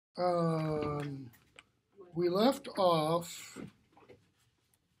We left off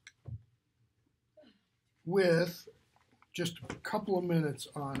with just a couple of minutes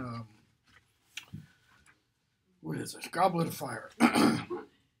on what is this? Goblet of Fire.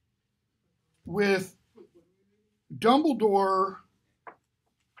 With Dumbledore.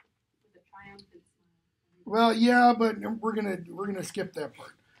 Well, yeah, but we're gonna skip that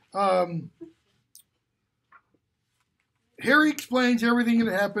part. Harry explains everything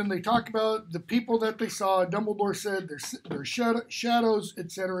that happened. They talk about the people that they saw. Dumbledore said they're shadows,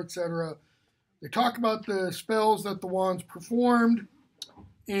 etc., etc. They talk about the spells that the wands performed,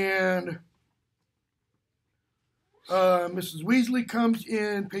 and Mrs. Weasley comes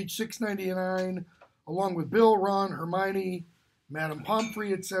in, page 699, along with Bill, Ron, Hermione, Madame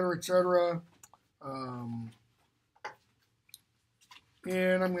Pomfrey, etc., etc. And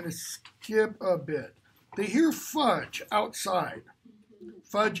I'm going to skip a bit. They hear Fudge outside.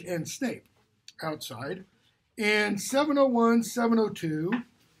 Fudge and Snape outside. And 701, 702,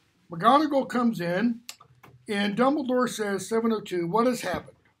 McGonagall comes in, and Dumbledore says, 702, what has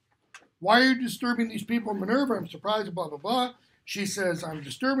happened? Why are you disturbing these people? Minerva, I'm surprised, blah, blah, blah. She says, I'm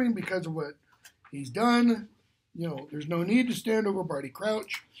disturbing because of what he's done. You know, there's no need to stand over Barty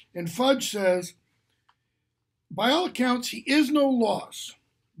Crouch. And Fudge says, by all accounts, he is no loss,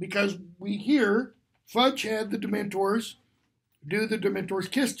 because we hear Fudge had the Dementors do the Dementor's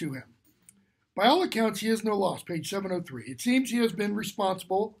kiss to him. By all accounts, he is no loss, page 703. It seems he has been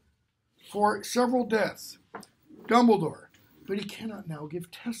responsible for several deaths. Dumbledore, but he cannot now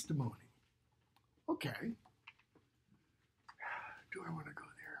give testimony. Okay. Do I want to go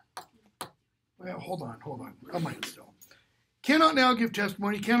there? Well, hold on. I might still. Cannot now give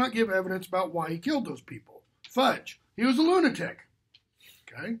testimony, cannot give evidence about why he killed those people. Fudge, he was a lunatic.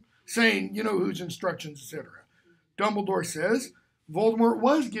 Okay? Saying, you know, whose instructions, etc. Dumbledore says, Voldemort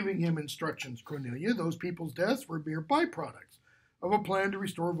was giving him instructions, Cornelia. Those people's deaths were mere byproducts of a plan to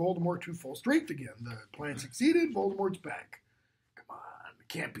restore Voldemort to full strength again. The plan succeeded, Voldemort's back. Come on, it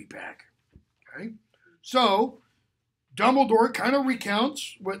can't be back. Okay? So, Dumbledore kind of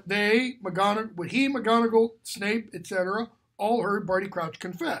recounts what McGonagall, Snape, etc., all heard Barty Crouch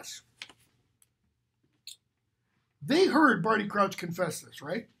confess. They heard Barty Crouch confess this,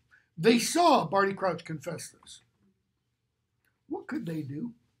 right? They saw Barty Crouch confess this. What could they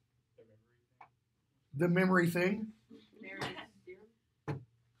do? The memory thing?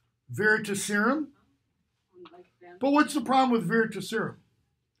 Veritaserum? But what's the problem with Veritaserum?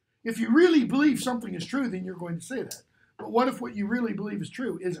 If you really believe something is true, then you're going to say that. But what if what you really believe is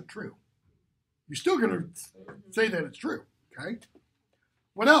true isn't true? You're still going to say that it's true, okay?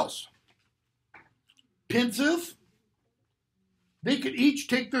 What else? Pensive? They could each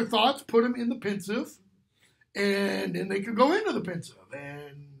take their thoughts, put them in the pensive, and then they could go into the pensive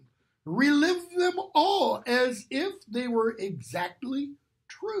and relive them all as if they were exactly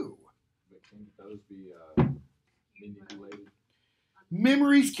true. But can those be manipulated?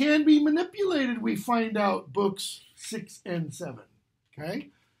 Memories can be manipulated, we find out, books 6 and 7.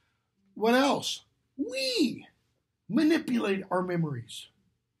 Okay? What else? We manipulate our memories.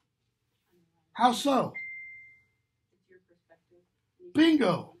 How so?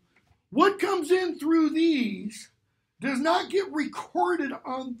 Bingo. What comes in through these does not get recorded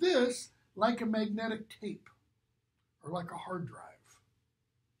on this like a magnetic tape or like a hard drive.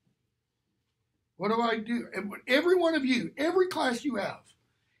 What do I do? And every one of you, every class you have,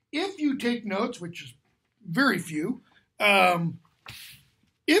 if you take notes, which is very few,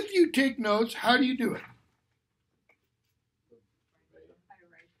 if you take notes, how do you do it?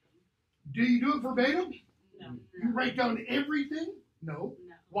 Do you do it verbatim? No. You write down everything? No.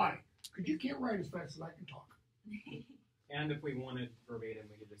 Why? Because you can't write as fast as I can talk. And if we wanted verbatim,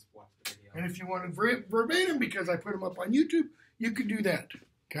 we could just watch the video. And if you wanted verbatim, because I put them up on YouTube, you can do that.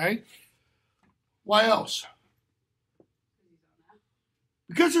 Okay? Why else?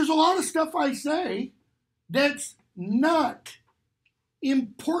 Because there's a lot of stuff I say that's not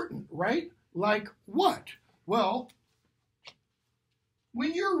important, right? Like what? Well,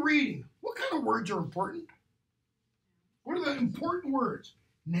 when you're reading, what kind of words are important? What are the important words?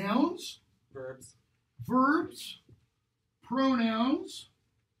 Nouns, Verbs, pronouns,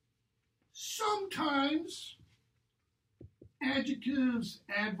 sometimes adjectives,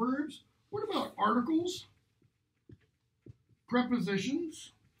 adverbs. What about articles?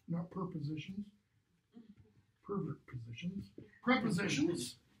 Prepositions, not prepositions. Pervert positions.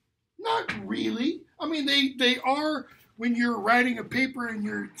 Prepositions. Not really. I mean, they are when you're writing a paper and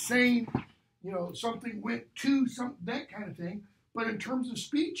you're saying, you know, something went to some, that kind of thing. But in terms of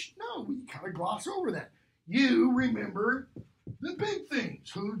speech, no, we kind of gloss over that. You remember The big things,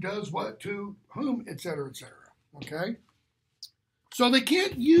 who does what to whom, etc., etc. Okay? So they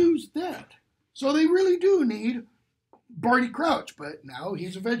can't use that. So they really do need Barty Crouch, but now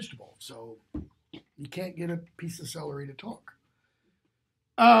he's a vegetable, so you can't get a piece of celery to talk.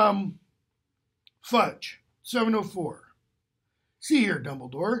 Fudge, 704. See here,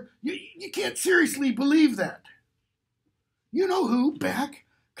 Dumbledore, you can't seriously believe that. You know who, back?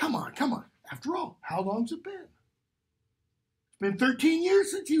 Come on. After all, how long's it been? It's been 13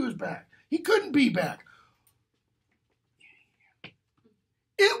 years since he was back. He couldn't be back.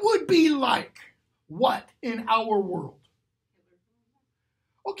 It would be like what in our world?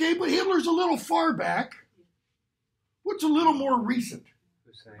 Okay, but Hitler's a little far back. What's a little more recent?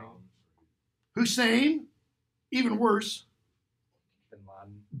 Hussein? Even worse.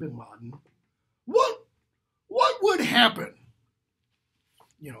 Bin Laden. What would happen?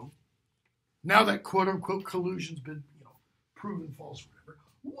 Now that quote-unquote collusion's been, proven false, whatever.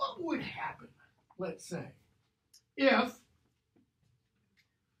 What would happen, let's say, if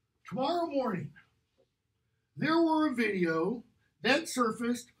tomorrow morning there were a video that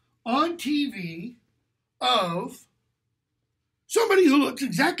surfaced on TV of somebody who looks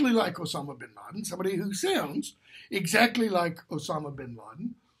exactly like Osama bin Laden, somebody who sounds exactly like Osama bin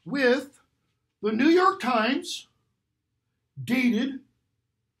Laden, with the New York Times, dated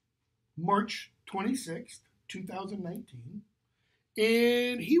March 26th, 2019,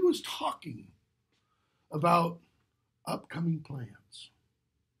 and he was talking about upcoming plans.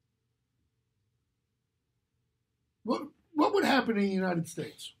 What would happen in the United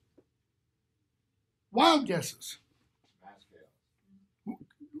States? Wild guesses.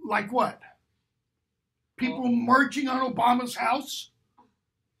 Like what? People marching on Obama's house?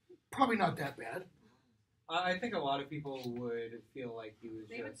 Probably not that bad. I think a lot of people would feel like he was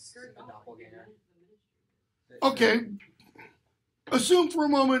just a doppelganger. Okay. Assume for a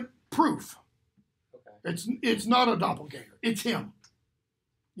moment proof. Okay. It's not a doppelganger. It's him.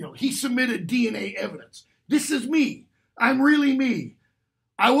 He submitted DNA evidence. This is me. I'm really me.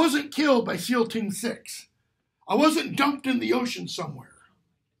 I wasn't killed by SEAL Team 6. I wasn't dumped in the ocean somewhere.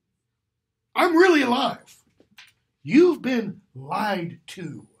 I'm really alive. You've been lied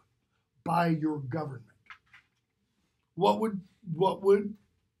to by your government. What would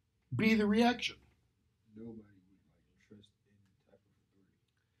be the reaction? Nobody would trust any type of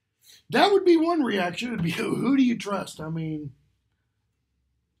authority. That would be one reaction. It'd be, who do you trust? I mean,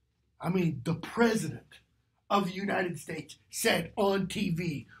 the president of the United States said on TV,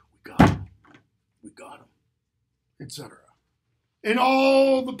 we got him, etc. And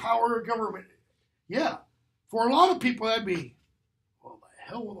all the power of government. Yeah, for a lot of people, that'd be, well, the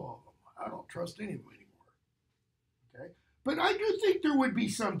hell with all of them. I don't trust any of them anymore. Okay? But I do think there would be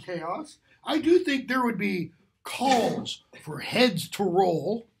some chaos. I do think there would be calls for heads to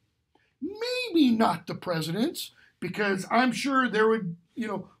roll. Maybe not the president's, because I'm sure there would,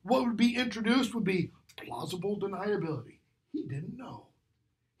 what would be introduced would be plausible deniability. He didn't know.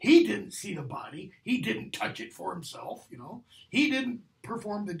 He didn't see the body. He didn't touch it for himself, He didn't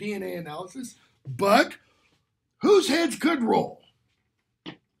perform the DNA analysis. But whose heads could roll?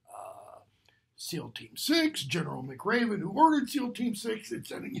 SEAL Team 6, General McRaven, who ordered SEAL Team 6,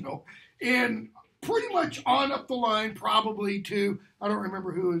 etc., and pretty much on up the line, probably to, I don't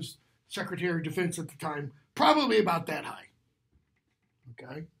remember who was Secretary of Defense at the time, probably about that high.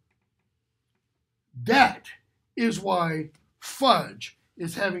 Okay? That is why Fudge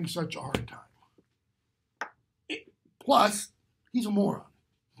is having such a hard time. Plus, he's a moron.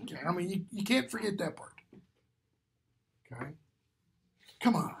 Okay? You can't forget that part. Okay?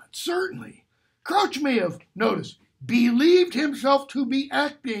 Come on, certainly. Crouch may have, notice, believed himself to be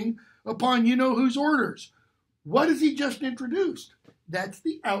acting upon you-know-whose orders. What has he just introduced? That's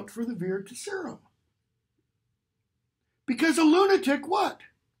the out for the Virtus serum. Because a lunatic, what?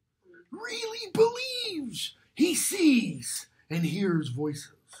 Really believes. He sees and hears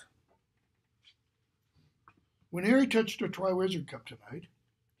voices. When Harry touched a Triwizard Cup tonight,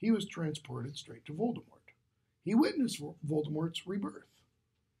 he was transported straight to Voldemort. He witnessed Voldemort's rebirth.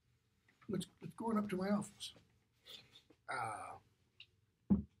 Let's go on up to my office.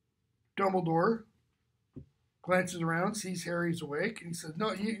 Dumbledore glances around, sees Harry's awake, and he says,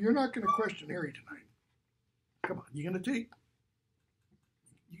 no, you're not going to question Harry tonight. Come on, you're going to take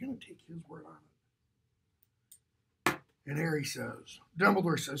his word on it. And Harry says,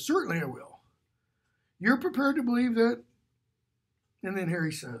 Dumbledore says, certainly I will. You're prepared to believe that? And then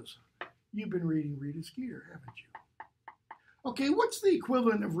Harry says, you've been reading Rita Skeeter, haven't you? Okay, what's the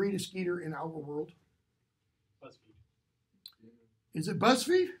equivalent of Rita Skeeter in our world? BuzzFeed. Is it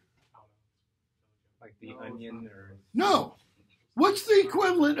BuzzFeed? Like The Onion or... No. What's the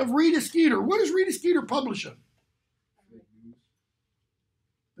equivalent of Rita Skeeter? What is Rita Skeeter publishing? Fake news.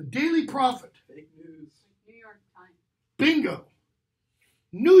 The Daily Prophet. Fake news. New York Times. Bingo.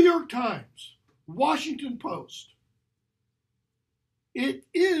 New York Times. Washington Post. It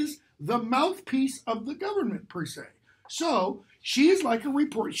is the mouthpiece of the government, per se. So she is like a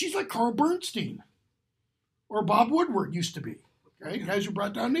reporter. She's like Carl Bernstein or Bob Woodward used to be. Okay, guys who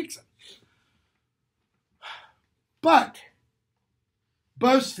brought down Nixon. But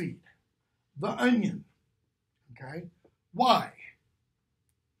BuzzFeed, The Onion, okay, why?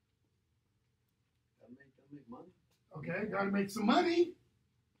 Gotta make money. Okay, got to make some money.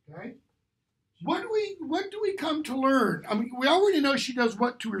 Okay, what do we come to learn? I mean, we already know she does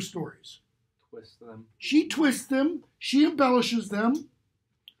what to her stories? Twist them. She twists them. She embellishes them.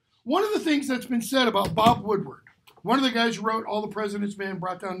 One of the things that's been said about Bob Woodward, one of the guys who wrote All the President's Men,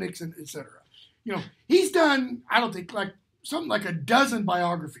 brought down Nixon, etc. You know, he's done, I don't think, like something like a dozen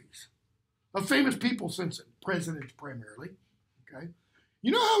biographies of famous people since then, presidents primarily. Okay,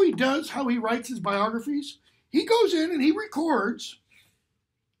 you know how he writes his biographies? He goes in and he records,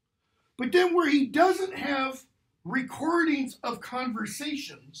 but then where he doesn't have recordings of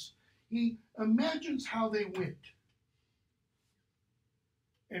conversations, he imagines how they went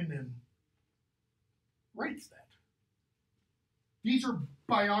and then writes that. These are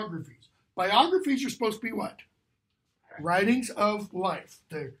biographies. Biographies are supposed to be what? Writings of life.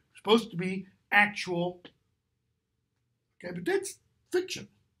 They're supposed to be actual. Okay, but that's fiction.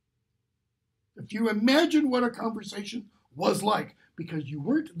 If you imagine what a conversation was like, because you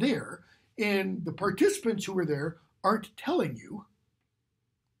weren't there, and the participants who were there aren't telling you,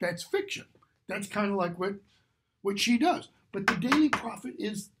 that's fiction. That's kind of like what she does. But the Daily Prophet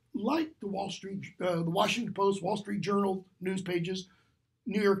is like the Washington Post, Wall Street Journal news pages,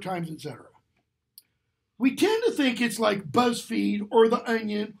 New York Times, etc. We tend to think it's like BuzzFeed or The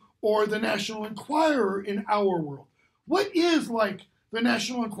Onion or the National Enquirer in our world. What is like the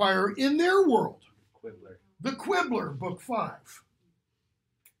National Enquirer in their world? Quibbler. The Quibbler, Book 5.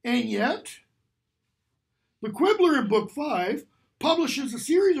 And yet, the Quibbler in Book 5 publishes a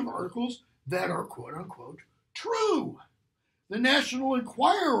series of articles that are quote-unquote true. The National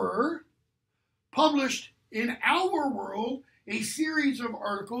Enquirer published in our world a series of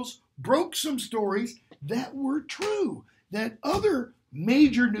articles, broke some stories that were true, that other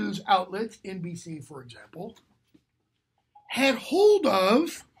major news outlets, NBC for example, had hold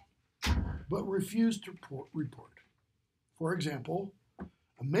of but refused to report. For example,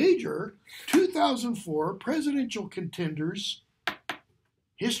 a major 2004 presidential contender's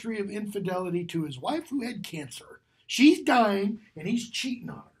history of infidelity to his wife who had cancer. She's dying and he's cheating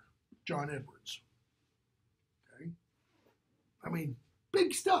on her, John Edwards. Okay? I mean,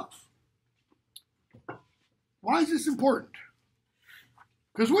 big stuff. Why is this important?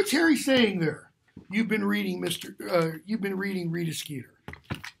 Because what's Harry saying there? You've been reading Rita Skeeter.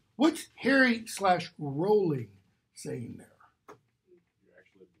 What's Harry / Rowling saying there?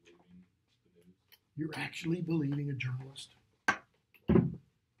 You're actually believing a journalist.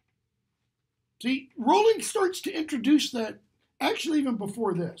 See, Rowling starts to introduce that actually even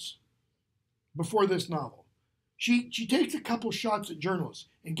before this novel. She takes a couple shots at journalists,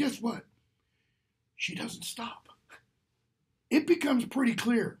 and guess what? She doesn't stop. It becomes pretty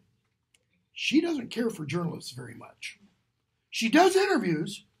clear. She doesn't care for journalists very much. She does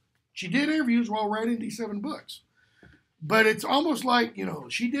interviews. She did interviews while writing these 7 books. But it's almost like,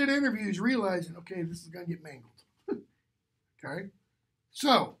 she did interviews realizing, okay, this is going to get mangled. Okay?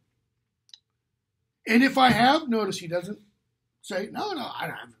 So, and if I have, notice he doesn't say, no,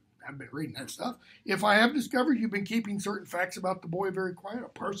 I haven't been reading that stuff. If I have discovered you've been keeping certain facts about the boy very quiet, a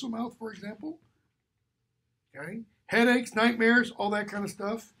parcel mouth, for example, okay, headaches, nightmares, all that kind of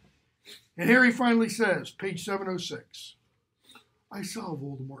stuff. And Harry finally says, page 706, I saw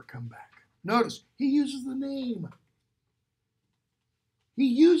Voldemort come back. Notice, he uses the name. He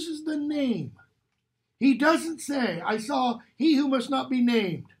uses the name. He doesn't say, I saw he who must not be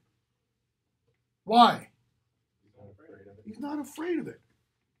named. Why? He's not afraid of it.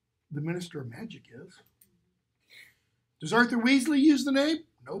 The Minister of Magic is. Does Arthur Weasley use the name?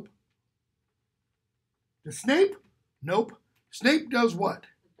 Nope. Does Snape? Nope. Snape does what?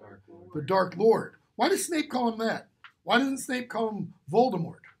 The Dark Lord. Why does Snape call him that? Why doesn't Snape call him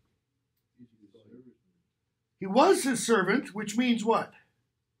Voldemort? He was his servant, which means what?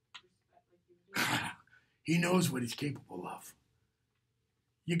 He knows what he's capable of.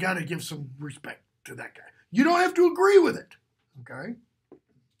 You got to give some respect to that guy. You don't have to agree with it. Okay?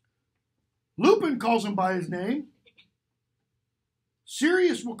 Lupin calls him by his name.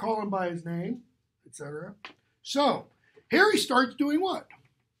 Sirius will call him by his name, etc. So, Harry starts doing what?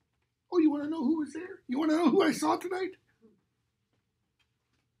 Oh, you want to know who was there? You want to know who I saw tonight?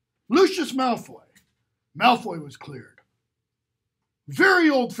 Lucius Malfoy. Malfoy was cleared. Very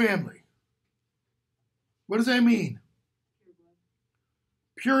old family. What does that mean?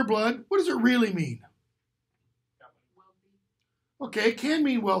 Pure blood. What does it really mean? Okay, it can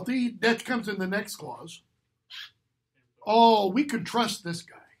mean wealthy. That comes in the next clause. Oh, we can trust this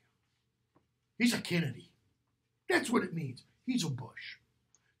guy. He's a Kennedy. That's what it means. He's a Bush.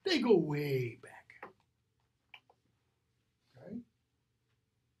 They go way back. Okay?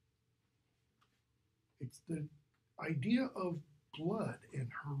 It's the idea of blood and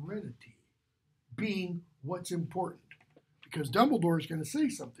heredity being what's important. Because Dumbledore is going to say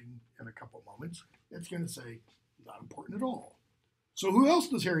something in a couple moments that's going to say, not important at all. So who else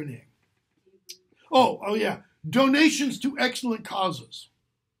does Harry name? Oh yeah. Donations to excellent causes.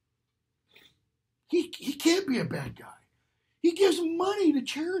 He can't be a bad guy. He gives money to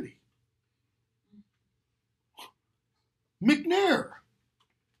charity. McNair,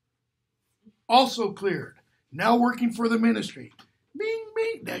 also cleared. Now working for the ministry. Bing,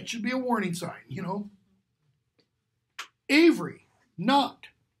 bing. That should be a warning sign, you know. Avery, Knott,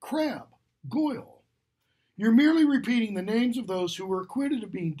 Crabbe, Goyle. You're merely repeating the names of those who were acquitted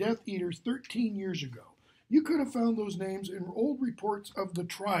of being Death Eaters 13 years ago. You could have found those names in old reports of the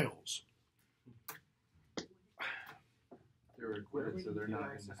trials. They were acquitted, so they're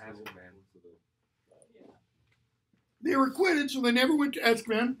not in Azkaban. They were acquitted, so they never went to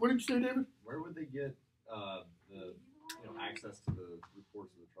Azkaban. What did you say, David? Where would they get the access to the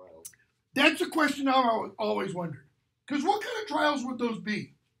reports of the trials? That's a question I've always wondered. Because what kind of trials would those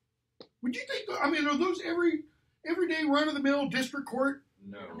be? Would you think? I mean, are those everyday run-of-the-mill district court?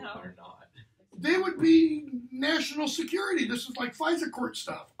 No, they're not. They would be national security. This is like FISA court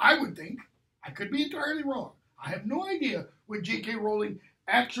stuff. I would think. I could be entirely wrong. I have no idea what J.K. Rowling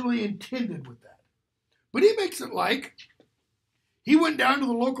actually intended with that. But he makes it like he went down to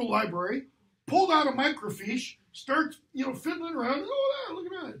the local library, pulled out a microfiche, starts, fiddling around. Oh, there, look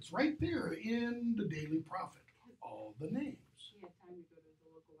at that. It's right there in the Daily Prophet. All the names. She had time to go to the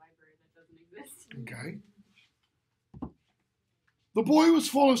local library that doesn't exist. Okay. The boy was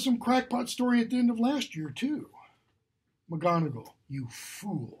full of some crackpot story at the end of last year, too. McGonagall, you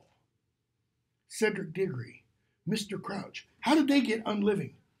fool. Cedric Diggory, Mr. Crouch. How did they get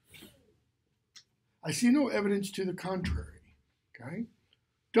unliving? I see no evidence to the contrary. Okay?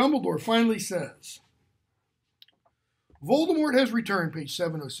 Dumbledore finally says, Voldemort has returned, page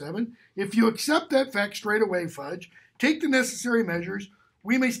 707. If you accept that fact straight away, Fudge, take the necessary measures,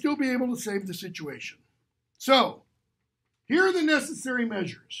 we may still be able to save the situation. So, here are the necessary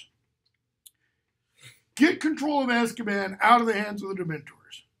measures. Get control of Azkaban out of the hands of the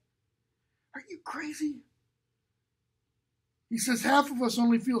Dementors. Are you crazy? He says half of us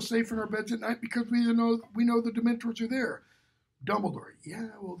only feel safe in our beds at night because we know the Dementors are there. Dumbledore,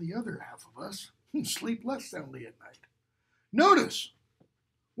 yeah, well, the other half of us sleep less soundly at night. Notice,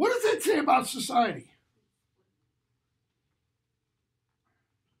 what does that say about society?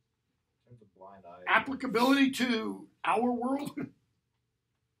 Blind eye. Applicability to our world? Okay.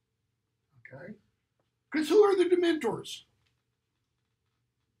 Because who are the Dementors?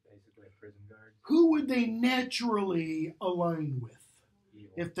 Basically prison guards. Who would they naturally align with?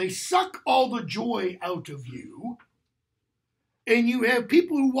 Evil. If they suck all the joy out of you, and you have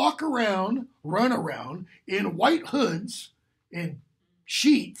people who run around in white hoods and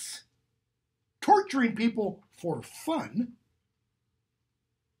sheets, torturing people for fun,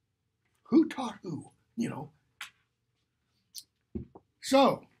 who taught who?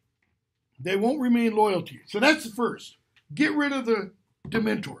 So, they won't remain loyal to you. So that's the first. Get rid of the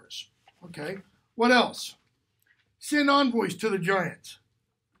Dementors. Okay. What else? Send envoys to the giants.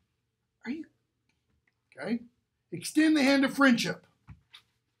 Are you? Okay. Extend the hand of friendship.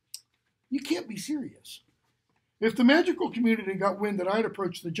 You can't be serious. If the magical community got wind that I'd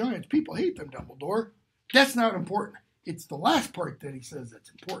approached the giants, people hate them, Dumbledore. That's not important. It's the last part that he says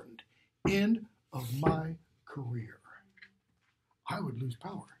that's important. End of my career. I would lose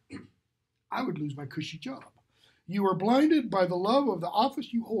power. I would lose my cushy job. You are blinded by the love of the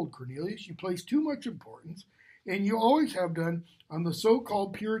office you hold, Cornelius. You place too much importance, and you always have done, on the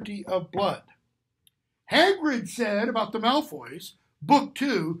so-called purity of blood. Hagrid said about the Malfoys, book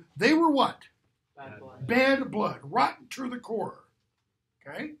 2, they were what? Bad blood. Bad blood, rotten to the core.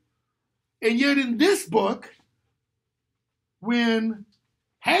 Okay? And yet in this book, when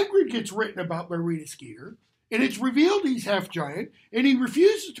Hagrid gets written about by Rita Skeeter, and it's revealed he's half giant, and he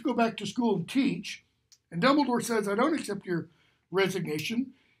refuses to go back to school and teach, and Dumbledore says, I don't accept your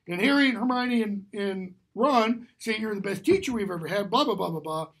resignation, and Harry and Hermione and Ron saying you're the best teacher we've ever had, blah, blah, blah, blah,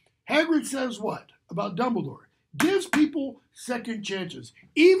 blah. Hagrid says what about Dumbledore? Gives people second chances,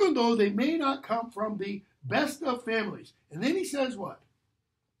 even though they may not come from the best of families. And then he says what?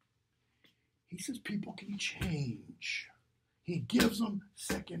 He says people can change. He gives them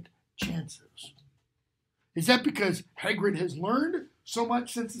second chances. Is that because Hagrid has learned so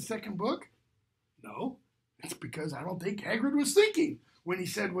much since the second book? No. It's because I don't think Hagrid was thinking when he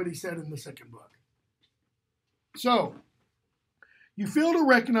said what he said in the second book. So, you fail to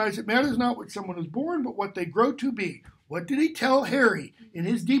recognize it matters not what someone is born, but what they grow to be. What did he tell Harry in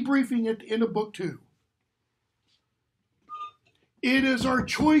his debriefing at the end of book 2? It is our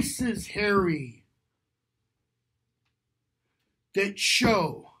choices, Harry, that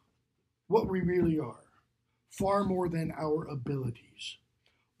show what we really are, far more than our abilities.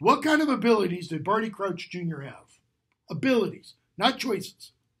 What kind of abilities did Barty Crouch Jr. have? Abilities, not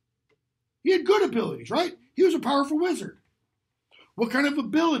choices. He had good abilities, right? He was a powerful wizard. What kind of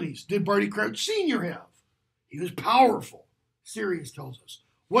abilities did Barty Crouch Sr. have? He was powerful, Sirius tells us.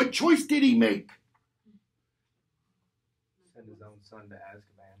 What choice did he make? Send his own son to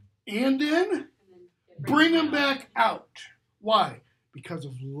Azkaban. And then bring him back out. Why? Because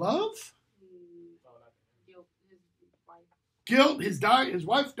of love? Guilt, his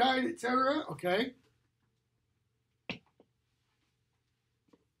wife died, etc. Okay.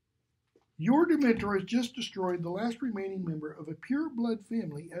 Your Dementor has just destroyed the last remaining member of a pure blood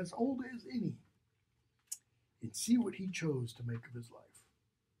family as old as any. And see what he chose to make of his life.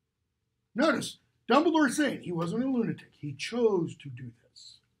 Notice, Dumbledore saying he wasn't a lunatic. He chose to do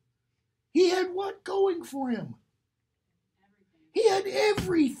this. He had what going for him? He had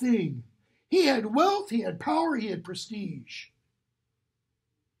everything. He had wealth, he had power, he had prestige.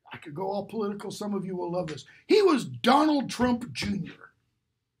 I could go all political. Some of you will love this. He was Donald Trump Jr.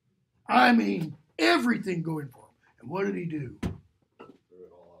 I mean, everything going for him. And what did he do?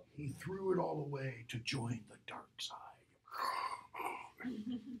 He threw it all away to join the dark side.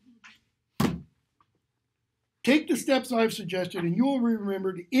 Take the steps I've suggested and you will be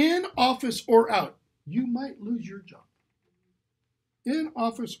remembered in office or out. You might lose your job. In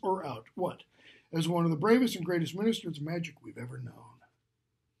office or out. What? As one of the bravest and greatest ministers of magic we've ever known.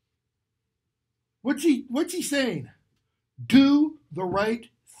 What's he saying? Do the right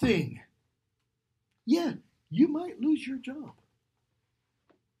thing. Yeah, you might lose your job.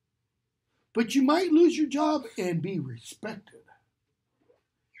 But you might lose your job and be respected.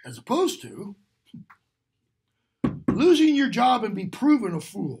 As opposed to losing your job and be proven a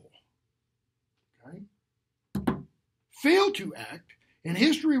fool. Okay? Fail to act, and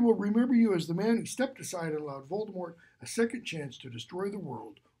history will remember you as the man who stepped aside and allowed Voldemort a second chance to destroy the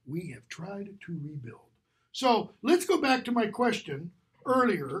world we have tried to rebuild. So let's go back to my question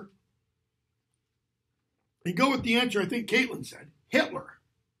earlier and go with the answer I think Caitlin said. Hitler.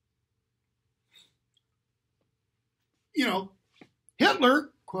 You know,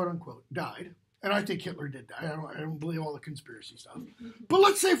 Hitler, quote unquote, died. And I think Hitler did die. I don't believe all the conspiracy stuff. But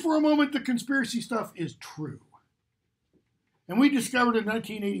let's say for a moment the conspiracy stuff is true. And we discovered in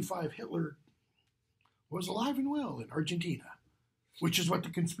 1985 Hitler was alive and well in Argentina, which is what the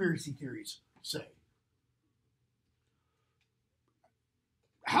conspiracy theories say.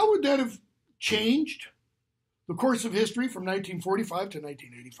 How would that have changed the course of history from 1945 to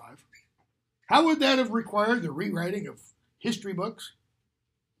 1985? How would that have required the rewriting of history books?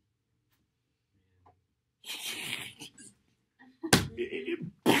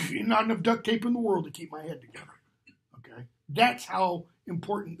 Not enough duct tape in the world to keep my head together. Okay? That's how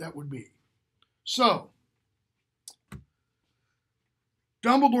important that would be. So,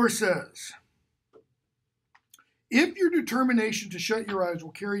 Dumbledore says, if your determination to shut your eyes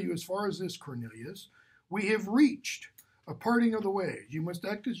will carry you as far as this, Cornelius, we have reached a parting of the ways. You must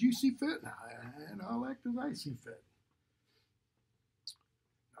act as you see fit, and I'll act as I see fit.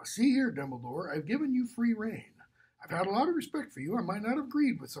 Now, see here, Dumbledore, I've given you free rein. I've had a lot of respect for you. I might not have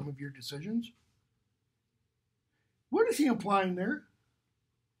agreed with some of your decisions. What is he implying there?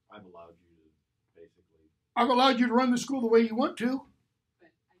 I've allowed you to basically. I've allowed you to run the school the way you want to. But I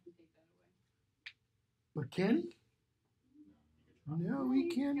can take that away. But can he? No, he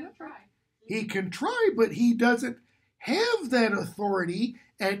cannot. Try. He can try, but he doesn't have that authority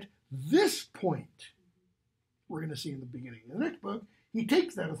at this point. We're going to see in the beginning of the next book, he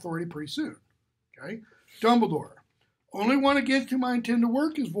takes that authority pretty soon. Okay? Dumbledore. Only one against whom I intend to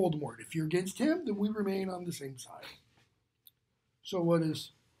work is Voldemort. If you're against him, then we remain on the same side. So what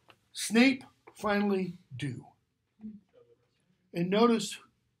does Snape finally do? And notice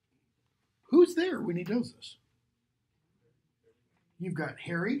who's there when he does this. You've got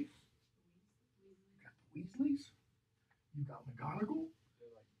Harry, you've got Weasleys. You've got McGonagall.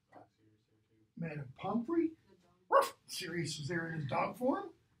 They're like serious Madam Pomfrey. Sirius is there in his dog form.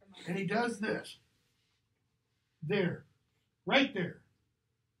 And he does this. There. Right there.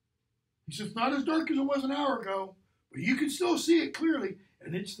 He says, not as dark as it was an hour ago, but you can still see it clearly,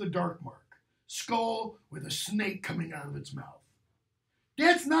 and it's the dark mark. Skull with a snake coming out of its mouth.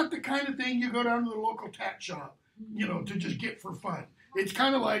 That's not the kind of thing you go down to the local tat shop, to just get for fun. It's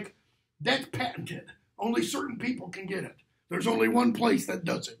kind of like, that's patented. Only certain people can get it. There's only one place that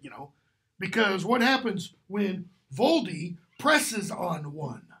does it, Because what happens when Voldy presses on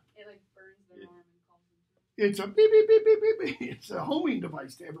one? It like burns their arm and calls them. It's a beep, beep, beep, beep, beep, beep. It's a homing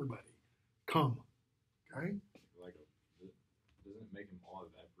device to everybody. Come. Okay? Doesn't it make them all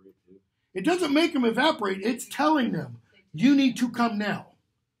evaporate too? It doesn't make them evaporate. It's telling them, you need to come now.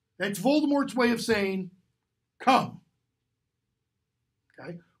 That's Voldemort's way of saying, come.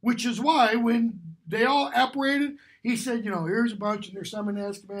 Okay? Which is why when they all apparated, he said, here's a bunch and they're summoned to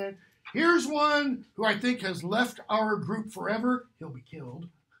Azkaban. Here's one who I think has left our group forever. He'll be killed.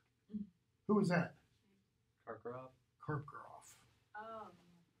 Who is that? Karkaroff. Oh.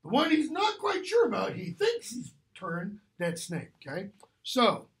 The one he's not quite sure about, he thinks he's turned, that's Snape, okay?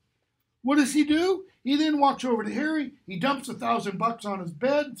 So, what does he do? He then walks over to Harry. He dumps $1,000 on his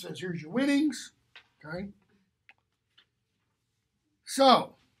bed and says, here's your winnings, okay?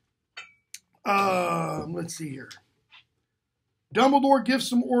 So, let's see here. Dumbledore gives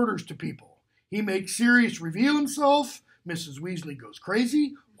some orders to people. He makes Sirius reveal himself. Mrs. Weasley goes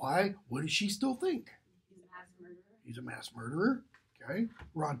crazy. Why? What does she still think? He's a mass murderer. He's a mass murderer. Okay.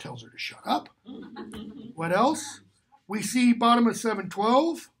 Ron tells her to shut up. What else? We see bottom of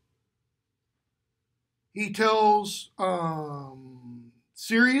 712. He tells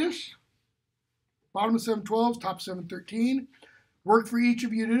Sirius, bottom of 712, top 713, work for each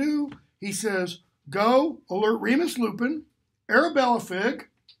of you to do. He says, go alert Remus Lupin, Arabella Fig,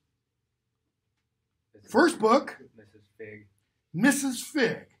 first book, Mrs.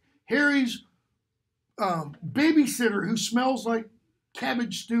 Fig, Harry's babysitter who smells like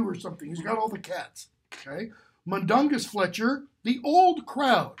cabbage stew or something. He's got all the cats. Okay, Mundungus Fletcher, the old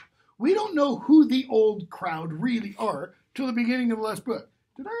crowd. We don't know who the old crowd really are till the beginning of the last book.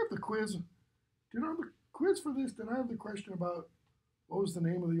 Did I have the quiz? Did I have the quiz for this? Did I have the question about what was the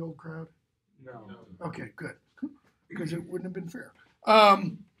name of the old crowd? No. Okay, good. Because it wouldn't have been fair.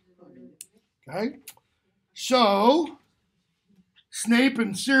 Okay. So, Snape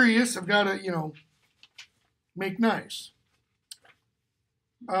and Sirius have got to, make nice.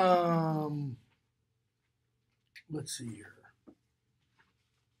 Let's see here.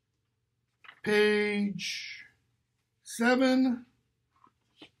 Page 7,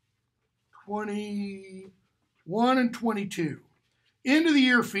 21 and 22. End of the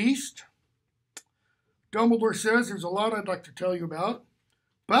year feast. Dumbledore says there's a lot I'd like to tell you about,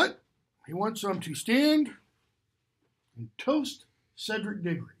 but he wants them to stand and toast Cedric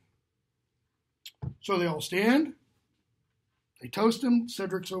Diggory. So they all stand. They toast him.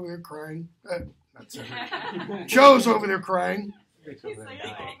 Cedric's over there crying. Not Cedric. Joe's over there crying. He's like, oh man,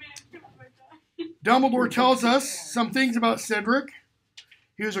 oh my God. Dumbledore tells us some things about Cedric.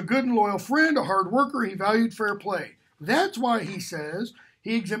 He was a good and loyal friend, a hard worker. He valued fair play. That's why he says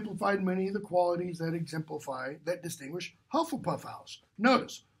he exemplified many of the qualities that distinguish Hufflepuff House.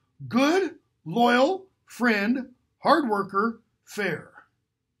 Notice, good, loyal, friend, hard worker, fair.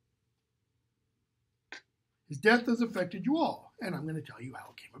 His death has affected you all, and I'm going to tell you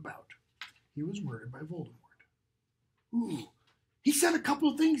how it came about. He was murdered by Voldemort. Ooh, he said a couple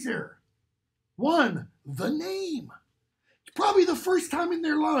of things there. One, the name. It's probably the first time in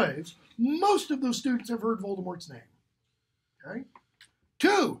their lives most of those students have heard Voldemort's name. Okay?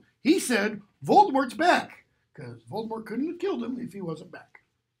 2, he said Voldemort's back, because Voldemort couldn't have killed him if he wasn't back.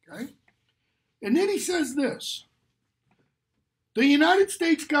 Okay? And then he says this. The United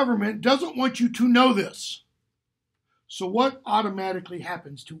States government doesn't want you to know this. So what automatically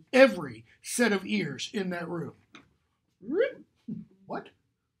happens to every set of ears in that room? What?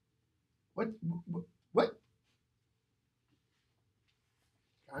 What?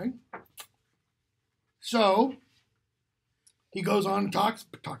 Okay. So he goes on and talks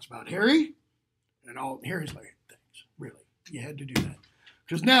about Harry, and all Harry's like, thanks, really, you had to do that.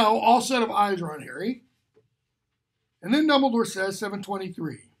 Because now all set of eyes are on Harry. And then Dumbledore says,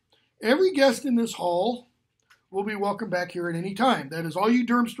 723, every guest in this hall will be welcome back here at any time. That is, all you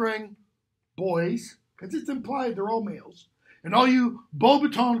Durmstrang boys, because it's implied they're all males, and all you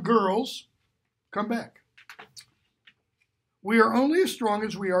Beauxbaton girls, come back. We are only as strong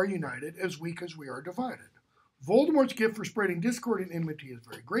as we are united, as weak as we are divided. Voldemort's gift for spreading discord and enmity is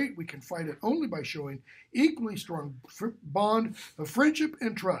very great. We can fight it only by showing equally strong bond of friendship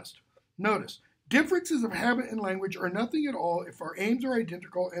and trust. Notice, differences of habit and language are nothing at all if our aims are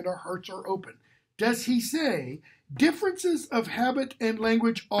identical and our hearts are open. Does he say differences of habit and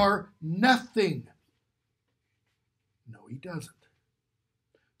language are nothing? No, he doesn't.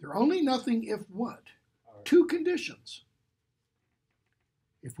 They're only nothing if what? Two conditions.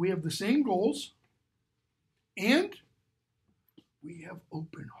 If we have the same goals and we have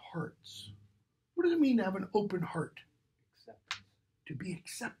open hearts. What does it mean to have an open heart? Acceptance. To be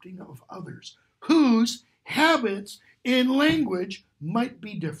accepting of others whose habits and language might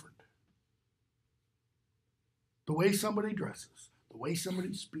be different. The way somebody dresses, the way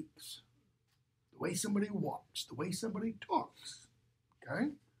somebody speaks, the way somebody walks, the way somebody talks. Okay?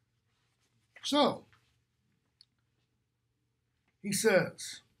 So, he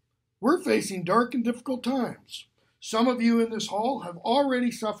says, we're facing dark and difficult times. Some of you in this hall have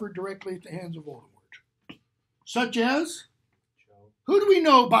already suffered directly at the hands of Voldemort. Such as? Cho. Who do we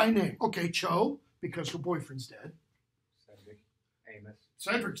know by name? Okay, Cho, because her boyfriend's dead. Cedric. Amos.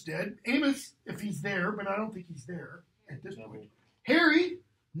 Cedric's dead. Amos, if he's there, but I don't think he's there at this Neville. point. Harry,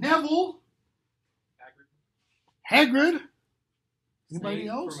 Neville, Hagrid. Hagrid. Anybody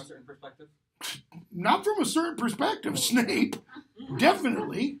Snape, else? From a certain perspective. Not from a certain perspective, Snape.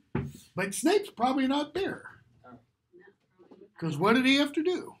 Definitely. But Snape's probably not there. Because what did he have to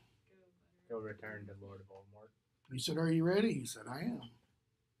do? He'll return to Lord Voldemort. He said, are you ready? He said, I am.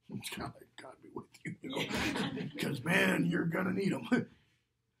 It's kind of like, God be with you. Because, man, you're going to need him.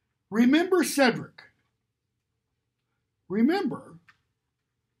 Remember Cedric. Remember,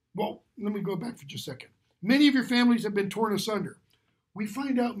 well, let me go back for just a second. Many of your families have been torn asunder. We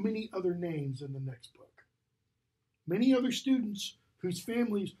find out many other names in the next book. Many other students whose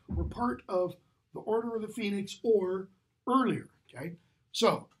families were part of the Order of the Phoenix or earlier, okay?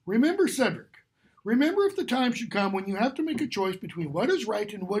 So, remember Cedric. Remember if the time should come when you have to make a choice between what is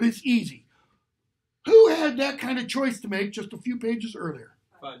right and what is easy. Who had that kind of choice to make just a few pages earlier?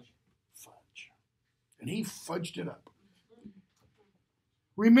 Fudge. Fudge. And he fudged it up.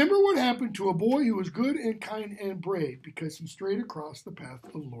 Remember what happened to a boy who was good and kind and brave because he strayed across the path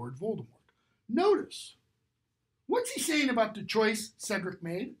of Lord Voldemort. Notice, what's he saying about the choice Cedric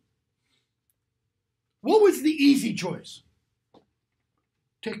made? What was the easy choice?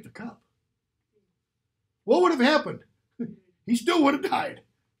 Take the cup. What would have happened? He still would have died.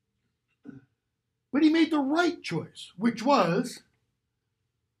 But he made the right choice, which was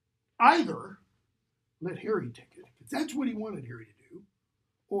either let Harry take it, because that's what he wanted Harry to do,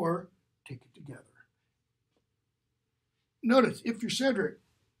 or take it together. Notice, if you're Cedric,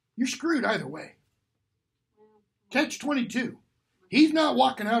 you're screwed either way. Catch 22. He's not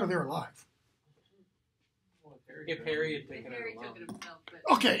walking out of there alive. If Harry had taken Harry it took alone. it himself, but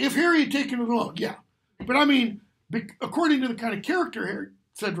Okay, if Harry had taken it along, yeah. But I mean, according to the kind of character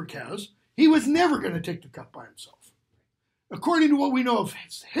Cedric has, he was never going to take the cup by himself. According to what we know of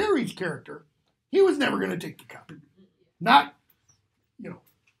Harry's character, he was never going to take the cup. Not,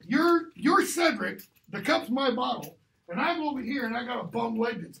 you're Cedric, the cup's my bottle, and I'm over here and I got a bum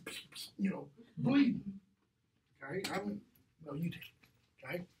leg that's, bleeding. Okay, no, you take it.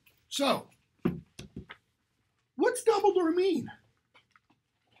 Okay, so, what's Dumbledore mean?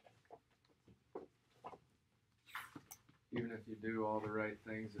 Even if you do all the right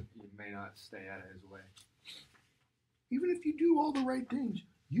things, you may not stay out of his way. Even if you do all the right things,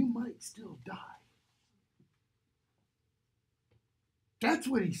 you might still die. That's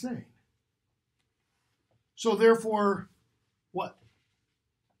what he's saying. So therefore, what?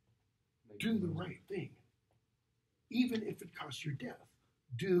 Do the right thing. Even if it costs your death,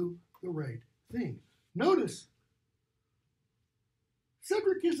 do the right thing. Notice,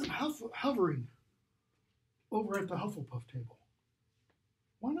 Cedric isn't hovering over at the Hufflepuff table.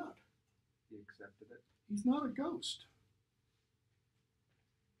 Why not? He accepted it. He's not a ghost.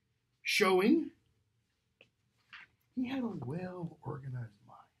 Showing he had a well-organized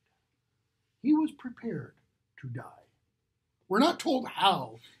mind. He was prepared to die. We're not told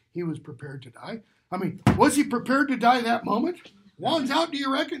how he was prepared to die. I mean, was he prepared to die that moment? Wand's out, do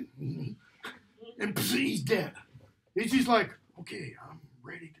you reckon? And he's dead. He's like, okay, I'm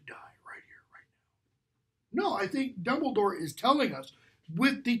ready to die right here, right now. No, I think Dumbledore is telling us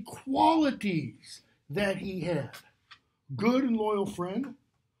with the qualities that he had. Good and loyal friend,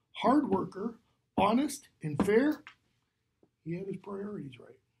 hard worker, honest and fair. He had his priorities right.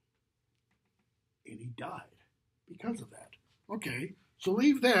 And he died because of that. Okay, so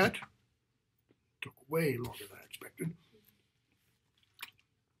leave that. Took way longer than I expected.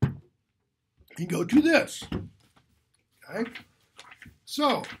 and go to this. Okay?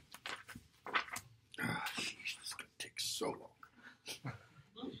 So, sheesh, this is going to take so long.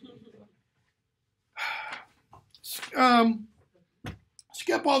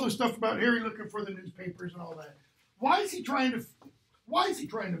 Skip all the stuff about Harry looking for the newspapers and all that. Why is he trying to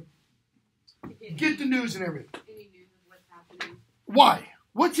get the news and everything? Any news of what's happening? Why?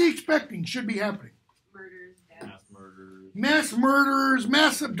 What's he expecting should be happening? Murders, deaths. Mass murders,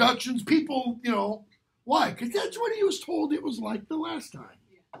 mass abductions, people, why? Because that's what he was told it was like the last time.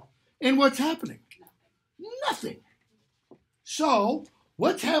 Yeah. And what's happening? Nothing. So,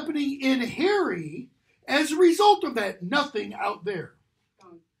 what's happening in Harry as a result of that nothing out there?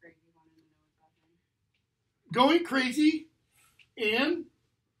 Going crazy, wanting to know what's happening. Going crazy and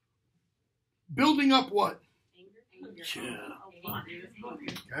building up what? Anger. Yeah.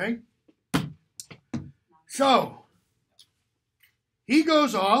 Okay? So, he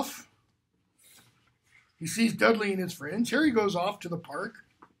goes off. He sees Dudley and his friends. Harry goes off to the park.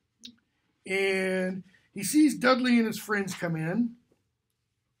 And he sees Dudley and his friends come in.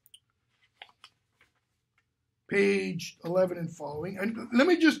 Page 11 and following. And let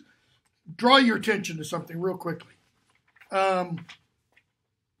me just draw your attention to something real quickly. Bottom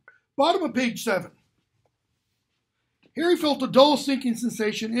of page 7. Harry felt a dull sinking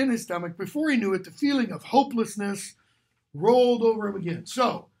sensation in his stomach. Before he knew it, the feeling of hopelessness rolled over him again.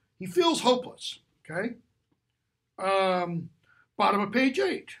 So, he feels hopeless. Okay? Bottom of page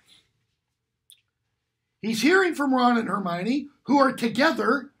 8. He's hearing from Ron and Hermione, who are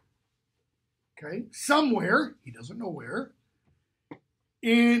together, okay, somewhere. He doesn't know where.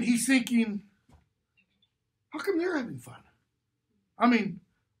 And he's thinking, how come they're having fun? I mean,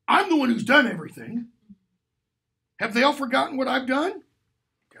 I'm the one who's done everything. Have they all forgotten what I've done?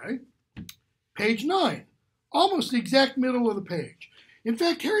 Okay. Page 9. Almost the exact middle of the page. In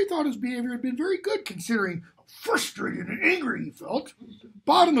fact, Harry thought his behavior had been very good considering how frustrated and angry he felt.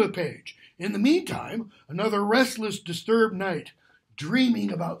 Bottom of the page. In the meantime, another restless, disturbed night,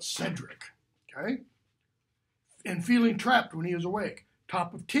 dreaming about Cedric. Okay? And feeling trapped when he was awake.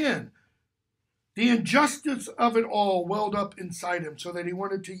 Top of 10. The injustice of it all welled up inside him so that he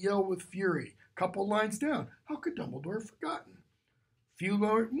wanted to yell with fury. Couple lines down. How could Dumbledore have forgotten? Few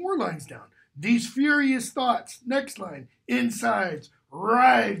more lines down. These furious thoughts. Next line. Insides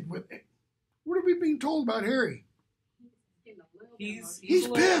writhed with. What are we being told about Harry? He's He's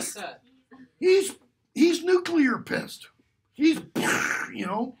pissed. upset. He's nuclear pissed. He's,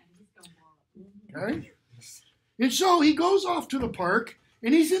 okay? And so he goes off to the park,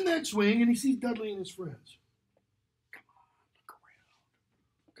 and he's in that swing, and he sees Dudley and his friends. Come on,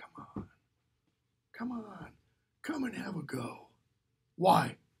 look around. Come on. Come and have a go.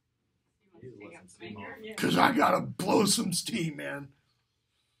 Why? Because I got to blow some steam, man.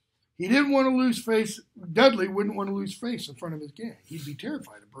 He didn't want to lose face. Dudley wouldn't want to lose face in front of his gang. He'd be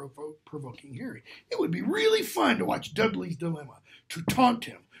terrified of provoking Harry. It would be really fun to watch Dudley's dilemma, to taunt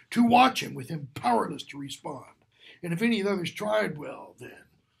him, to watch him with him powerless to respond. And if any of the others tried, well, then,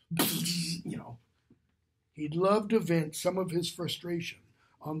 he'd love to vent some of his frustration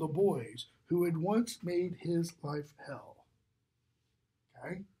on the boys who had once made his life hell.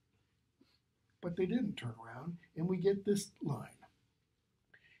 Okay? But they didn't turn around, and we get this line.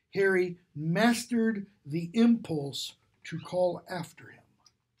 Harry mastered the impulse to call after him.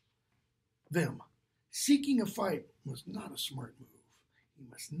 Them. Seeking a fight was not a smart move. He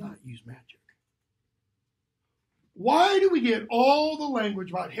must not use magic. Why do we get all the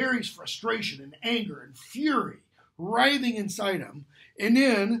language about Harry's frustration and anger and fury writhing inside him, and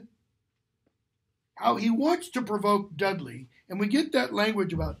then how he wants to provoke Dudley, and we get that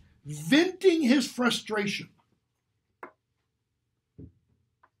language about venting his frustration?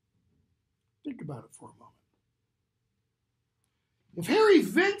 Think about it for a moment. If Harry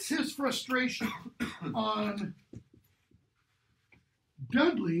vents his frustration on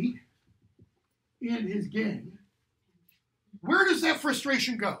Dudley and his gang, where does that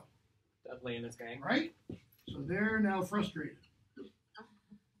frustration go? Dudley and his gang. Right? So they're now frustrated.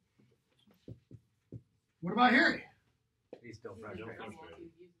 What about Harry? He's still frustrated.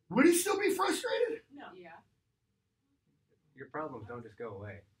 Would he still be frustrated? No. Yeah. Your problems don't just go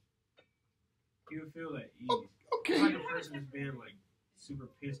away. You would feel at ease. Okay. It's like a person is being like super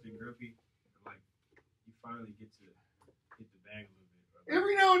pissed and grumpy, and like you finally get to hit the bag a little bit.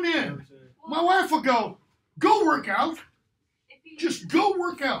 Every now and You know then, what I'm saying? my wife will go work out. Just go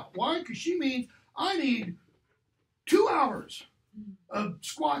work out. Why? Because she means I need 2 hours of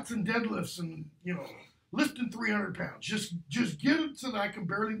squats and deadlifts and, lifting 300 pounds. Just get it so that I can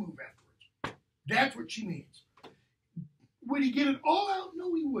barely move afterwards. That's what she means. Would he get it all out?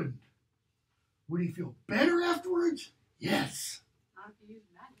 No, he wouldn't. Would he feel better afterwards? Yes. Not if you use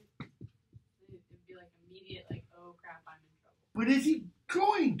magic. It'd be like immediate, like, oh crap, I'm in trouble. But is he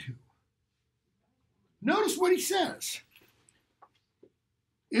going to? Notice what he says.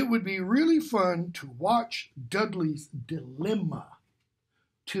 It would be really fun to watch Dudley's dilemma,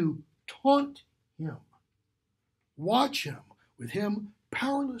 to taunt him. Watch him with him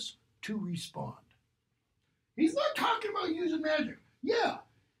powerless to respond. He's not talking about using magic. Yeah,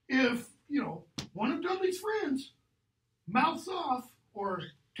 if, one of Dudley's friends mouths off or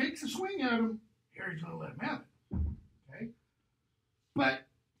takes a swing at him, Harry's going to let him have it. Okay? But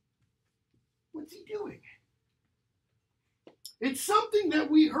what's he doing? It's something that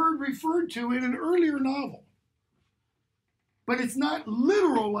we heard referred to in an earlier novel. But it's not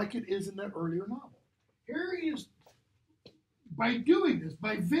literal like it is in that earlier novel. Harry is, by doing this,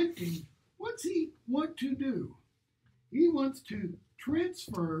 by venting, what's he want to do? He wants to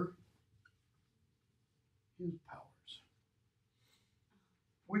transfer his powers.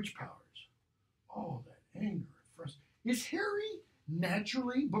 Which powers? Oh, that anger and frustration. Is Harry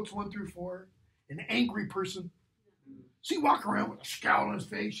naturally, books 1 through 4, an angry person? See, walk around with a scowl on his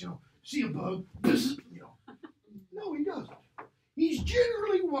face, see a bug, No, he doesn't. He's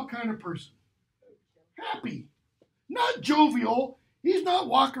generally what kind of person? Happy. Not jovial. He's not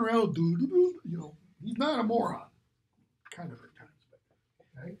walking around, he's not a moron. Kind of at times.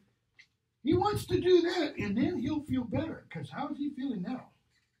 Okay? He wants to do that, and then he'll feel better. Because how is he feeling now?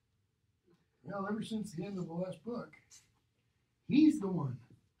 Well, ever since the end of the last book, he's the one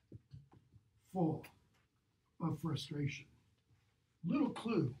full of frustration. Little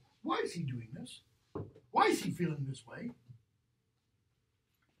clue. Why is he doing this? Why is he feeling this way?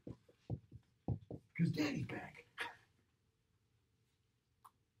 Because Daddy's back.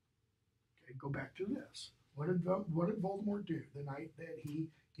 Okay, go back to this. What did Voldemort do the night that he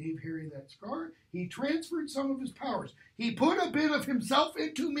gave Harry that scar? He transferred some of his powers. He put a bit of himself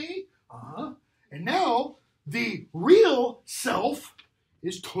into me. And now the real self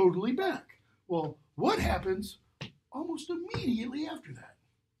is totally back. Well, what happens almost immediately after that?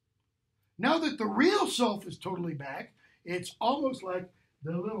 Now that the real self is totally back, it's almost like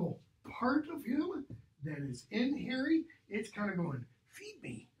the little part of him that is in Harry, it's kind of going, feed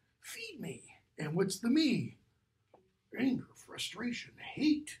me, feed me. And what's the me? Anger, frustration,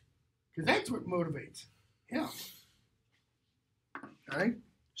 hate. Because that's what motivates him. Okay?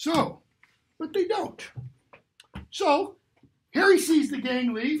 So, but they don't. So, Harry sees the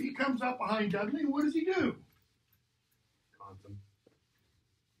gang leave. He comes up behind Dudley, and what does he do?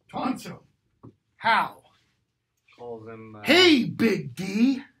 Taunts him. How? Calls him. Hey, Big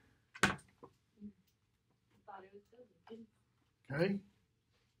D. Thought it was Dudley. Okay.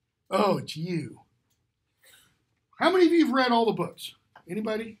 Oh, it's you. How many of you have read all the books?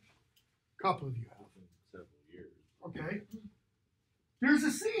 Anybody? A couple of you have. Several years. Okay. There's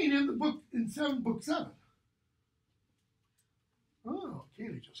a scene in the book in book 7. Oh,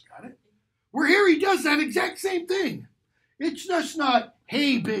 Kaylee just got it. Where Harry does that exact same thing. It's just not,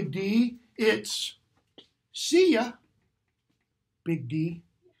 hey, Big D. It's, see ya, Big D.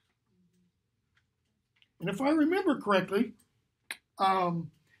 And if I remember correctly, that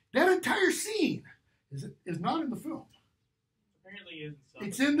entire scene is not in the film. Apparently is in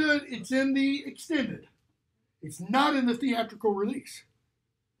It's in the extended. It's not in the theatrical release.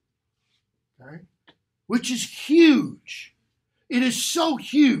 Okay? Which is huge. It is so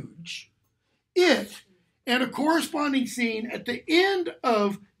huge. It and a corresponding scene at the end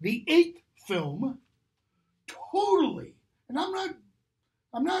of the 8th film totally, and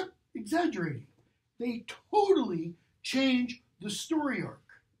I'm not exaggerating, they totally change the story arc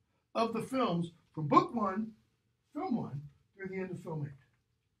of the films from book 1, film 1, through the end of film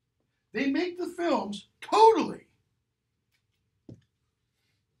 8. They make the films totally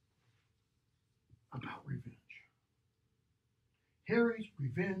about revenge. Harry's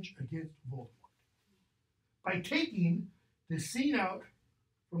revenge against Voldemort. By taking the scene out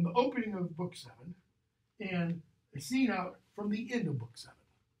from the opening of book 7 and the scene out from the end of book 7.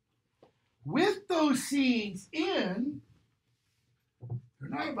 With those scenes in, they're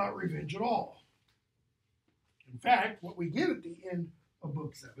not about revenge at all. In fact, what we get at the end of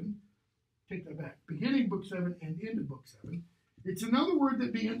book 7, take that back, beginning book 7 and end of book 7, it's another word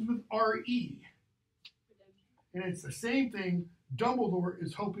that begins with R-E. And it's the same thing Dumbledore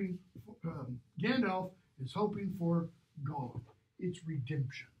is hoping, Gandalf is hoping for Gollum. It's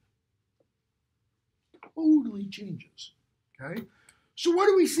redemption. Totally changes. Okay? So what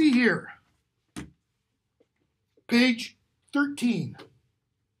do we see here? Page 13.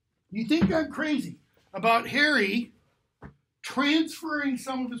 You think I'm crazy about Harry transferring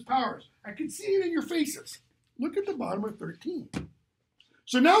some of his powers. I can see it in your faces. Look at the bottom of 13.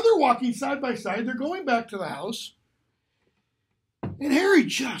 So now they're walking side by side. They're going back to the house. And Harry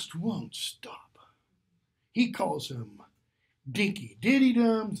just won't stop. He calls him Dinky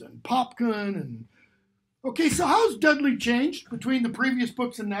Diddy-Dums and Popgun. And okay, so how's Dudley changed between the previous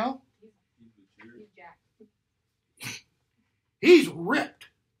books and now? He's jacked. He's ripped.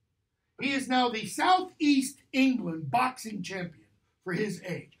 He is now the Southeast England boxing champion for his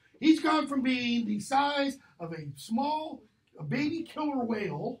age. He's gone from being the size of a baby killer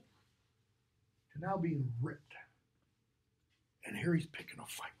whale to now being ripped. And Harry's picking a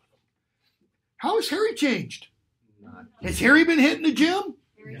fight with him. How has Harry changed? Has Harry been hitting the gym?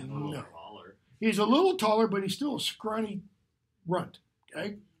 He's a little taller. He's a little taller, but he's still a scrawny runt.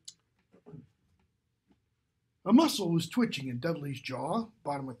 Okay? A muscle was twitching in Dudley's jaw,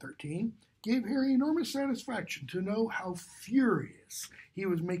 bottom of 13, gave Harry enormous satisfaction to know how furious he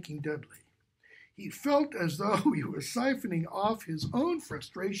was making Dudley. He felt as though he was siphoning off his own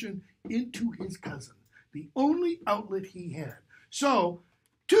frustration into his cousin, the only outlet he had. So,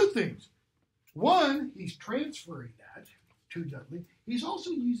 two things. One, he's transferring that to Dudley. He's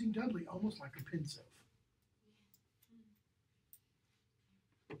also using Dudley almost like a pensive.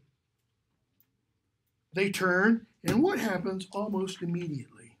 They turn, and what happens almost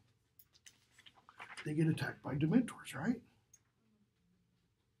immediately? They get attacked by Dementors, right?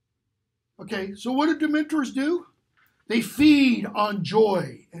 Okay, so what do Dementors do? They feed on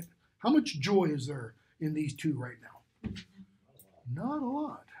joy. And how much joy is there in these two right now? Not a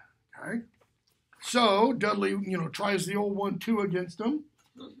lot, okay? So Dudley, tries the old 1-2 against him.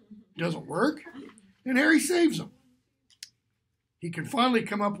 Doesn't work. And Harry saves him. He can finally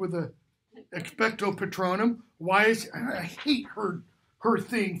come up with a expecto patronum. I hate her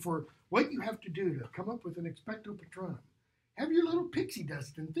thing for what you have to do to come up with an expecto patronum. Have your little pixie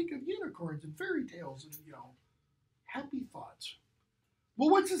dust and think of unicorns and fairy tales and, happy thoughts. Well,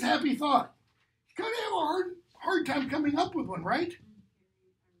 what's his happy thought? He's going to have a hard time coming up with one, right?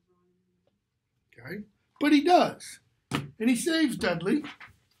 Okay. But he does. And he saves Dudley.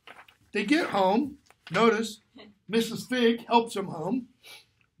 They get home. Notice, Mrs. Fig helps him home.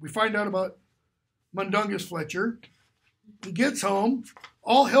 We find out about Mundungus Fletcher. He gets home.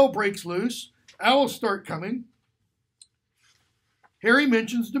 All hell breaks loose. Owls start coming. Harry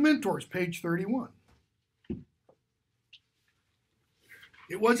mentions Dementors, page 31.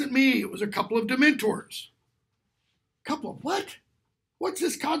 It wasn't me. It was a couple of Dementors. Couple of what? What's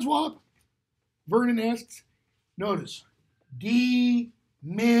this, Codswallop? Vernon asks. Notice, Dementors.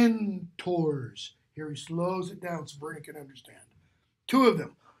 Harry slows it down so Vernon can understand. Two of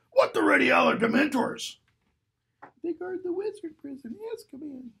them. What the ready hell are Dementors? They guard the wizard prison. Yes, come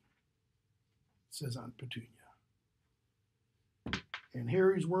in, says Aunt Petunia. And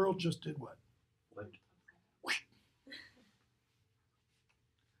Harry's world just did what?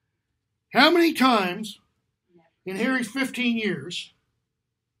 How many times in Harry's 15 years,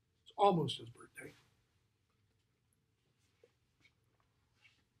 it's almost his birthday.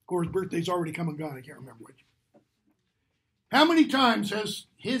 Of course, birthday's already come and gone. I can't remember which. How many times has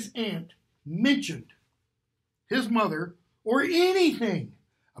his aunt mentioned his mother or anything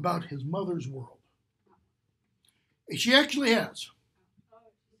about his mother's world? She actually has.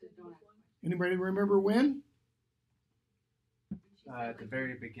 Anybody remember when? At the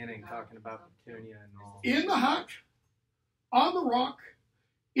very beginning, talking about Petunia and all. In the hut, on the rock,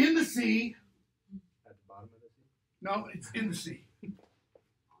 in the sea. At the bottom of the sea? No, it's in the sea.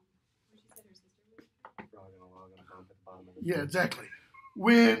 Probably gonna log on a bump at the bottom of the sea. Yeah, exactly.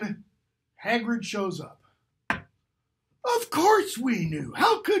 When Hagrid shows up. Of course we knew.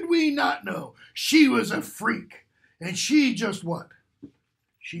 How could we not know? She was a freak. And she just what?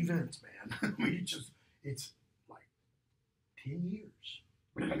 She vents, man. I mean, it's like 10 years.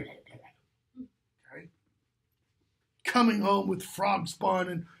 Okay? Coming home with frog spawn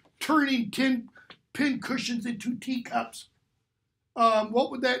and turning 10 pin cushions into teacups. What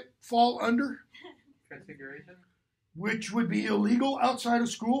would that fall under? Transfiguration? Which would be illegal outside of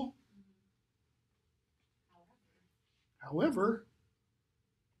school. However,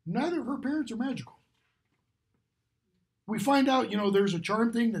 neither of her parents are magical. We find out, there's a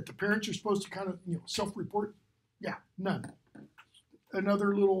charm thing that the parents are supposed to kind of, self-report. Yeah, none.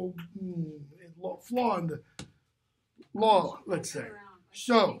 Another little flaw in the law, let's say.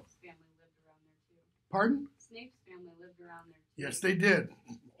 So, pardon? Snape's family lived around there. Yes, they did.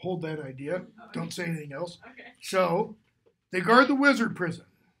 Hold that idea. Don't say anything else. Okay. So, they guard the wizard prison.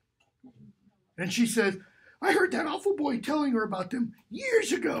 And she says, I heard that awful boy telling her about them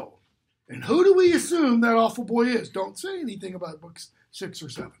years ago. And who do we assume that awful boy is? Don't say anything about books 6 or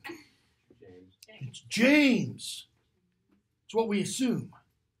 7. James. It's James. It's what we assume.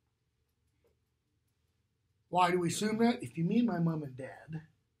 Why do we assume that? If you mean my mom and dad,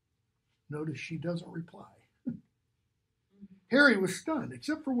 notice she doesn't reply. Harry was stunned,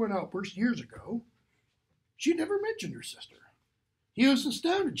 except for one outburst years ago. She never mentioned her sister. He was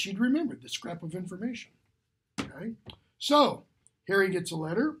astounded she'd remembered the scrap of information. Okay? So, Harry gets a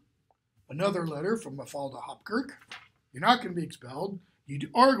letter, another letter from Mafalda Hopkirk. You're not going to be expelled. You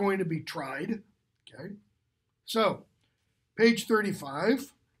are going to be tried. Okay? So, page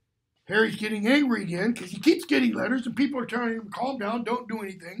 35. Harry's getting angry again because he keeps getting letters and people are telling him, calm down, don't do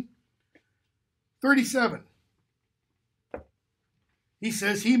anything. 37. He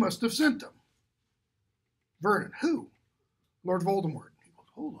says he must have sent them. Vernon, who? Lord Voldemort. He goes,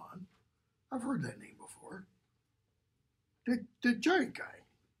 hold on. I've heard that name before. The giant guy.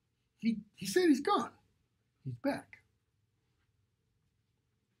 He said he's gone. He's back.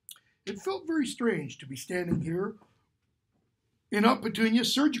 It felt very strange to be standing here in Aunt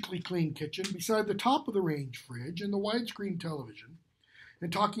Petunia's surgically clean kitchen beside the top-of-the-range fridge and the widescreen television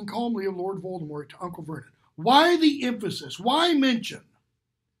and talking calmly of Lord Voldemort to Uncle Vernon. Why the emphasis? Why mention?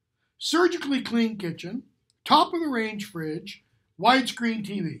 Surgically clean kitchen, top-of-the-range fridge, widescreen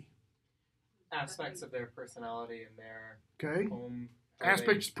TV. Aspects of their personality and their Okay. home.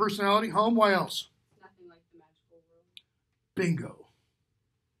 Aspects of personality, home, why else? Nothing like the magical world. Bingo.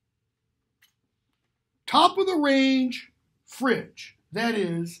 Top-of-the-range fridge. That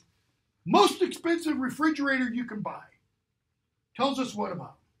is, most expensive refrigerator you can buy. Tells us what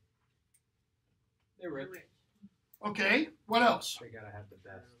about? They're rich. Okay, what else? They gotta have the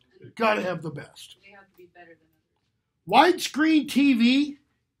best. Gotta have the best. They have to be better than others. Widescreen TV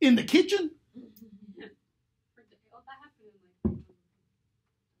in the kitchen? Well, that happened in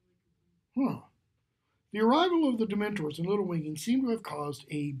like. Huh. The arrival of the Dementors and Little Winging seemed to have caused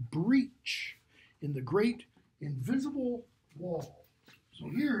a breach in the great invisible wall. So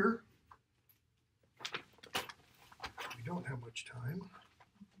here, we don't have much time.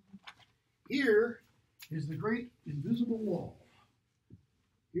 Here is the great invisible wall.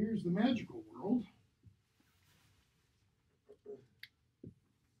 Here's the magical world.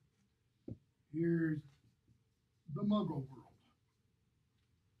 Here's the Muggle world.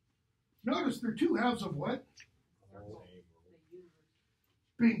 Notice they're two halves of what?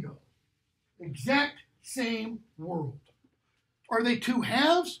 Bingo. Exact same world. Are they two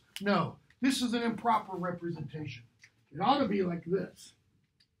halves? No. This is an improper representation. It ought to be like this.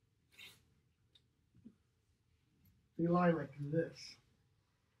 They lie like this.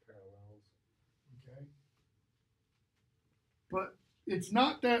 Parallels. Okay. But it's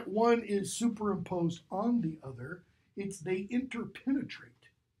not that one is superimposed on the other. It's they interpenetrate.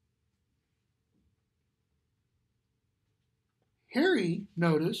 Harry,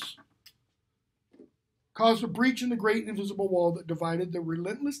 notice, caused a breach in the great invisible wall that divided the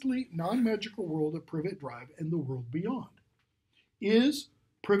relentlessly non-magical world of Privet Drive and the world beyond. Is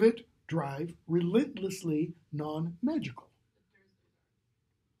Privet Drive relentlessly non-magical?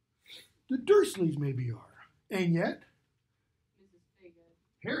 The Dursleys maybe are. And yet, Mrs. Fig.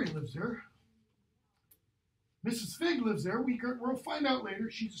 Harry lives there. Mrs. Fig lives there. We'll find out later.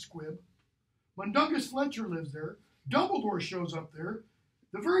 She's a squib. Mundungus Fletcher lives there. Dumbledore shows up there.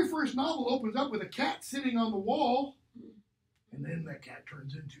 The very first novel opens up with a cat sitting on the wall, and then that cat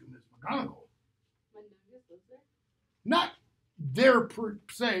turns into Miss McGonagall. Mundungus lives there? Not there per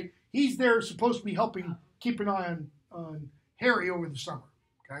se. He's there supposed to be helping keep an eye on Harry over the summer.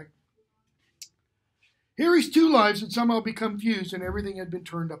 Okay. Harry's two lives had somehow become fused and everything had been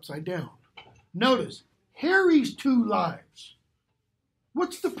turned upside down. Notice, Harry's two lives.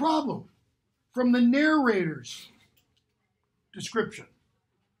 What's the problem? From the narrator's description,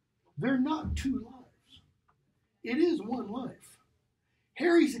 they're not two lives. It is one life.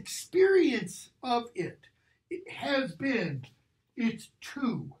 Harry's experience of it has been, it's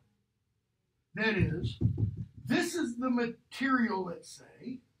two. That is, this is the material, let's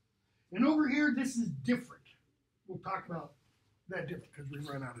say, and over here, this is different. We'll talk about that different because we've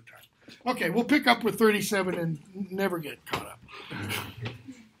run out of time. Okay, we'll pick up with 37 and never get caught up.